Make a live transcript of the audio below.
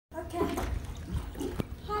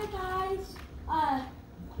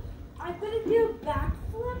do a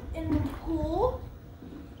backflip in the pool.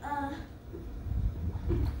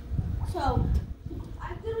 So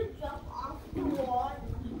I'm gonna jump off the wall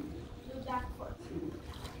and do a backflip.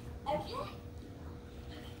 Okay?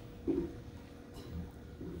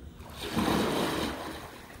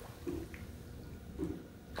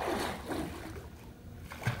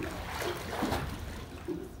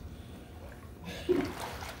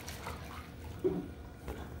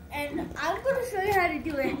 And I'm going to show you how to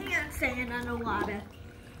do a handstand underwater.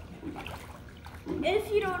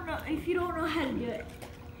 If you don't know how to do it.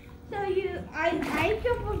 So I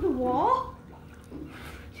jump on the wall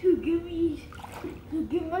to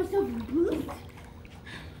give myself a boost.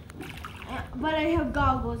 But I have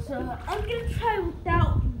goggles, so I'm gonna try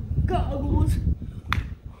without goggles.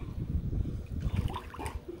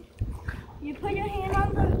 You put your hand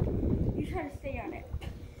on you try to stay on it.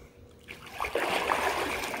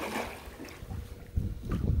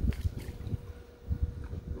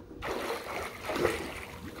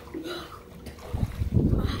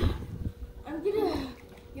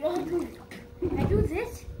 I do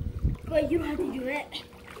this, but you don't have to do it.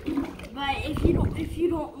 But if you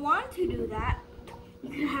don't want to do that,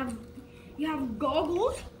 you have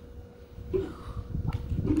goggles.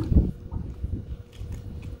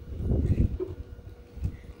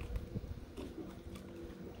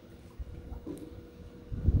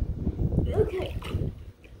 Okay.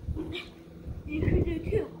 You can do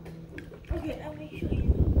two. Okay, let me show you.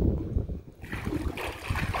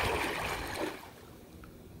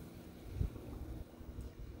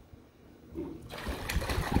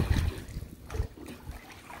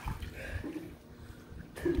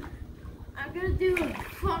 I'm gonna do a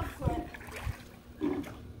front flip.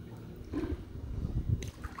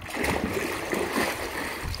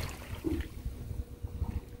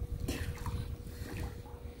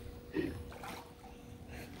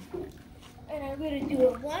 And I'm gonna do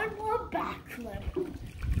one more back flip.